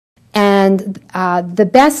And the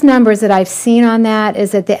best numbers that I've seen on that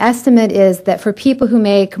is that the estimate is that for people who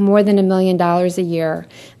make more than $1 million a year,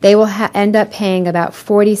 they will end up paying about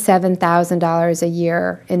 $47,000 a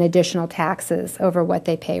year in additional taxes over what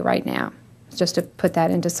they pay right now, just to put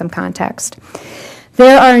that into some context.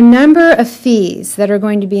 There are a number of fees that are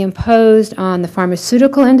going to be imposed on the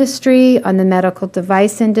pharmaceutical industry, on the medical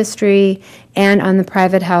device industry, and on the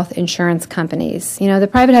private health insurance companies. You know, the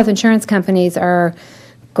private health insurance companies are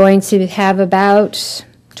going to have about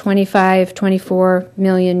 24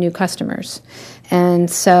 million new customers. And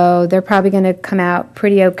so they're probably going to come out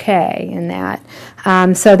pretty okay in that.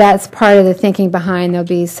 So that's part of the thinking behind there'll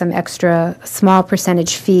be some extra small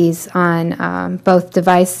percentage fees on both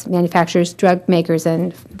device manufacturers, drug makers,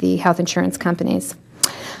 and the health insurance companies.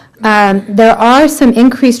 There are some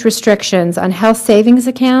increased restrictions on health savings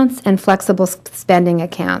accounts and flexible spending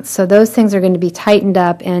accounts. So those things are going to be tightened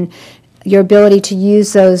up, and your ability to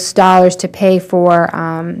use those dollars to pay for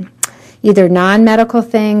either non-medical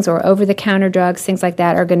things or over-the-counter drugs, things like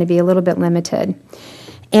that, are going to be a little bit limited.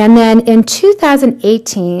 And then in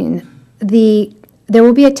 2018, there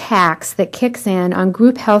will be a tax that kicks in on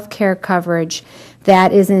group health care coverage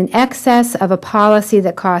that is in excess of a policy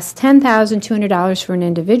that costs $10,200 for an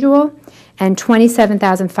individual and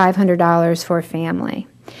 $27,500 for a family.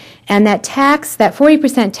 And that tax, that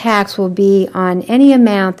 40% tax, will be on any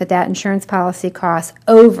amount that insurance policy costs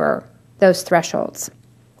over those thresholds.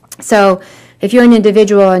 So if you're an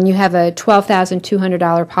individual and you have a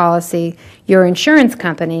 $12,200 policy, your insurance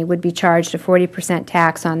company would be charged a 40%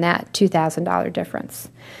 tax on that $2,000 difference.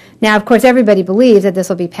 Now, of course, everybody believes that this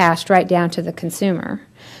will be passed right down to the consumer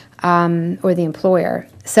or the employer.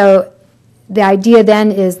 So the idea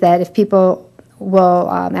then is that if people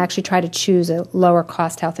will actually try to choose a lower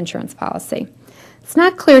cost health insurance policy. It's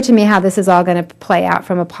not clear to me how this is all going to play out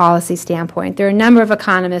from a policy standpoint. There are a number of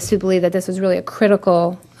economists who believe that this was really a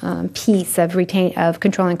critical piece of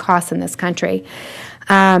controlling costs in this country.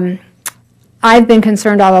 I've been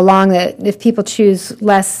concerned all along that if people choose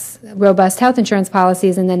less robust health insurance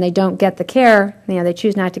policies and then they don't get the care, they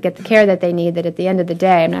choose not to get the care that they need, that at the end of the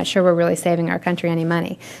day, I'm not sure we're really saving our country any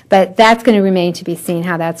money. But that's going to remain to be seen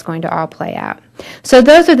how that's going to all play out. So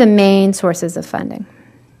those are the main sources of funding.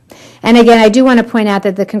 And again, I do want to point out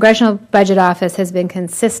that the Congressional Budget Office has been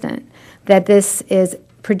consistent that this is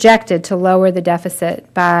projected to lower the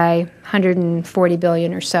deficit by $140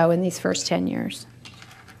 billion or so in these first 10 years.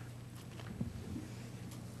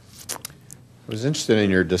 I was interested in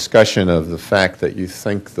your discussion of the fact that you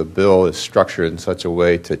think the bill is structured in such a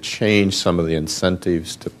way to change some of the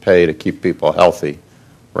incentives to pay to keep people healthy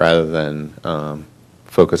rather than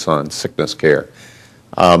focus on sickness care.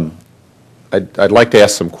 I'd like to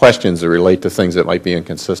ask some questions that relate to things that might be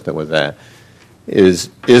inconsistent with that.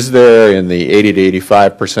 Is there in the 80 to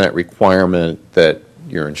 85% requirement that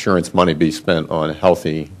your insurance money be spent on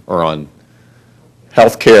healthy or on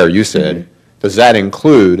health care, you said, does that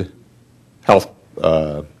include health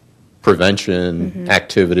prevention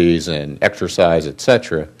activities and exercise, et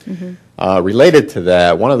cetera? Related to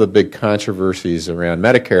that, one of the big controversies around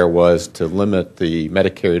Medicare was to limit the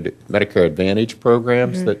Medicare Advantage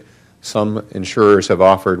programs that some insurers have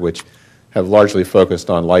offered, which have largely focused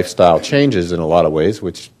on lifestyle changes in a lot of ways,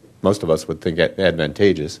 which most of us would think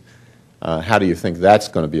advantageous. How do you think that's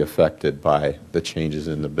going to be affected by the changes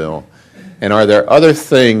in the bill? And are there other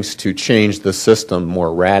things to change the system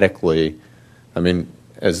more radically? I mean,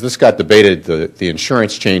 as this got debated, the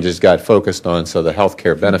insurance changes got focused on, so the health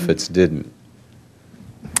care benefits didn't.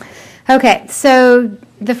 Okay, so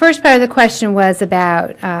the first part of the question was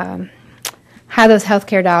about how those health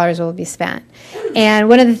care dollars will be spent. And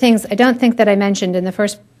one of the things I don't think that I mentioned in the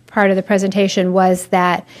first part of the presentation was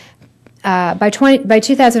that by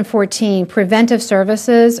 2014, preventive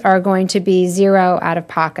services are going to be zero out of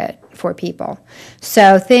pocket for people.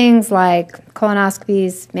 So things like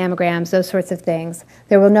colonoscopies, mammograms, those sorts of things,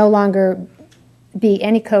 there will no longer be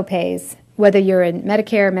any copays, whether you're in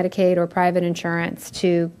Medicare, Medicaid, or private insurance,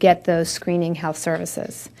 to get those screening health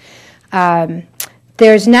services.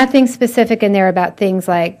 There's nothing specific in there about things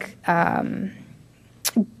like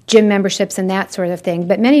gym memberships and that sort of thing,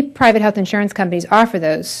 but many private health insurance companies offer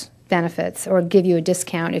those benefits or give you a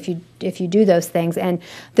discount if you do those things. And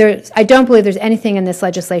I don't believe there's anything in this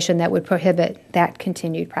legislation that would prohibit that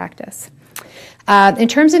continued practice. In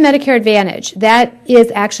terms of Medicare Advantage, that is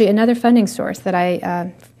actually another funding source that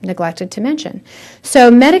I neglected to mention. So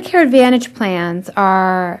Medicare Advantage plans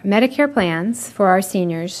are Medicare plans for our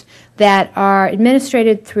seniors that are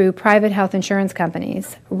administered through private health insurance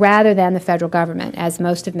companies rather than the federal government, as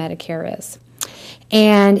most of Medicare is.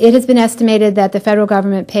 And it has been estimated that the federal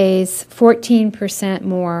government pays 14%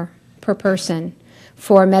 more per person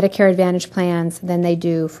for Medicare Advantage plans than they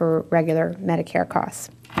do for regular Medicare costs.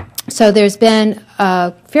 So there's been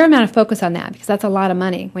a fair amount of focus on that because that's a lot of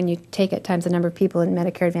money when you take it times the number of people in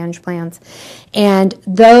Medicare Advantage plans. And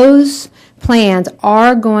those plans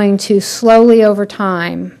are going to slowly over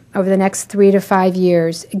time, over the next 3 to 5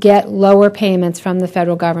 years, get lower payments from the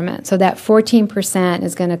federal government. So that 14%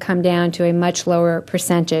 is going to come down to a much lower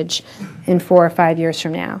percentage in 4 or 5 years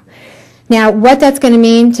from now. Now, what that's going to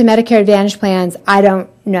mean to Medicare Advantage plans, I don't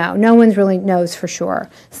know. No one really knows for sure.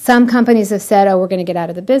 Some companies have said, oh, we're going to get out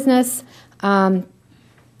of the business, but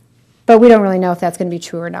we don't really know if that's going to be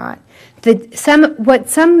true or not. What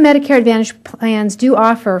some Medicare Advantage plans do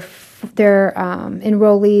offer their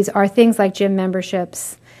enrollees are things like gym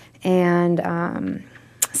memberships, and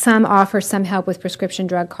some offer some help with prescription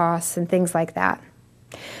drug costs and things like that.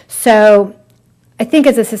 So I think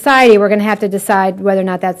as a society we're going to have to decide whether or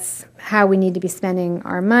not that's how we need to be spending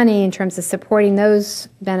our money in terms of supporting those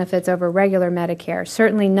benefits over regular Medicare.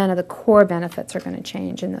 Certainly none of the core benefits are going to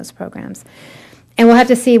change in those programs. And we'll have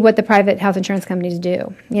to see what the private health insurance companies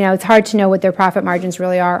do. You know, it's hard to know what their profit margins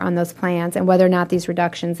really are on those plans and whether or not these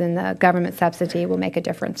reductions in the government subsidy will make a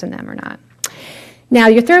difference in them or not. Now,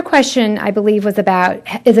 your third question, I believe, was about,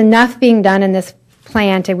 is enough being done in this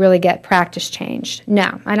plan to really get practice changed?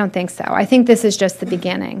 No, I don't think so. I think this is just the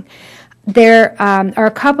beginning. There are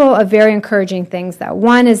a couple of very encouraging things, though.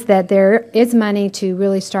 One is that there is money to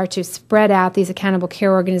really start to spread out these accountable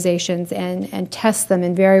care organizations and test them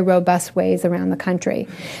in very robust ways around the country.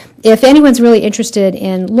 If anyone's really interested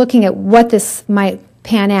in looking at what this might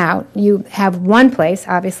pan out, you have one place,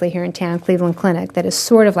 obviously here in town, Cleveland Clinic, that is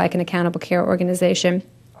sort of like an accountable care organization.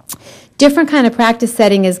 Different kind of practice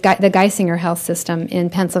setting is the Geisinger Health System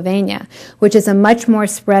in Pennsylvania, which is a much more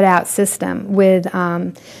spread out system with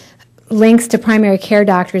links to primary care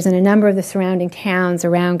doctors in a number of the surrounding towns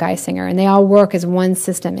around Geisinger, and they all work as one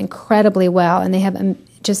system incredibly well, and they have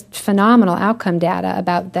just phenomenal outcome data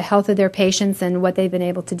about the health of their patients and what they've been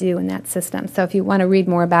able to do in that system. So if you want to read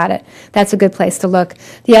more about it, that's a good place to look.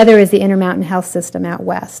 The other is the Intermountain Health System out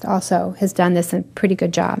west, also has done this in a pretty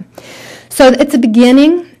good job. So it's a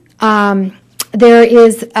beginning. There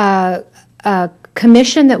is a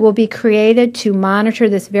commission that will be created to monitor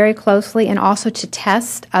this very closely and also to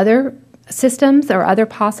test other systems or other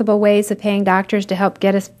possible ways of paying doctors to help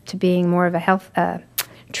get us to being more of a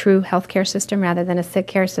true healthcare system rather than a sick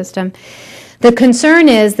care system. The concern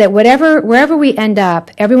is that wherever we end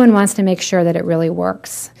up, everyone wants to make sure that it really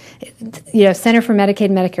works. You know, Center for Medicaid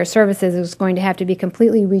and Medicare Services is going to have to be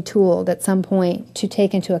completely retooled at some point to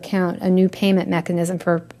take into account a new payment mechanism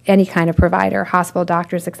for any kind of provider, hospital,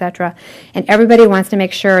 doctors, etc. And everybody wants to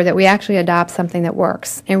make sure that we actually adopt something that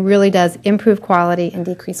works and really does improve quality and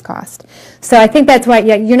decrease cost. So I think that's why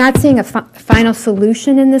you're not seeing a final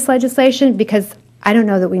solution in this legislation, because I don't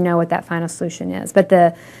know that we know what that final solution is. But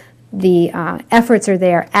the efforts are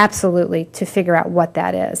there absolutely to figure out what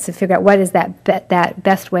that is, to figure out what is that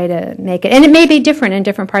best way to make it. And it may be different in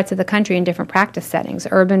different parts of the country in different practice settings,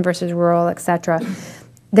 urban versus rural, etc.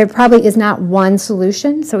 There probably is not one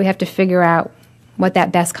solution, so we have to figure out what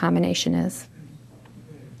that best combination is.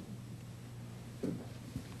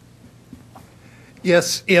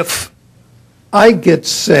 Yes, if I get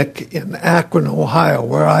sick in Akron, Ohio,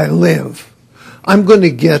 where I live, I'm going to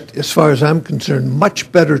get, as far as I'm concerned,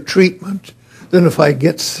 much better treatment than if I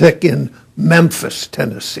get sick in Memphis,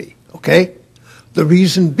 Tennessee, okay? The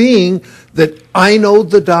reason being that I know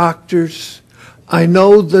the doctors, I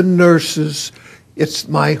know the nurses, it's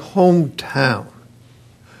my hometown.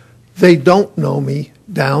 They don't know me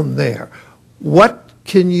down there. What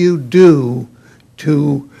can you do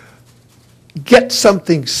to get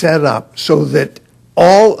something set up so that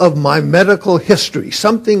all of my medical history,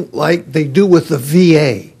 something like they do with the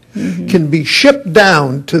VA, can be shipped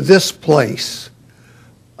down to this place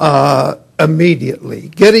immediately,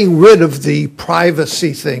 getting rid of the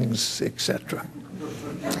privacy things, etc.?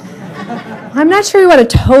 I'm not sure we want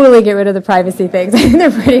to totally get rid of the privacy things. I think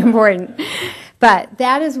they're pretty important. But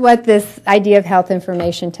that is what this idea of health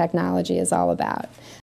information technology is all about.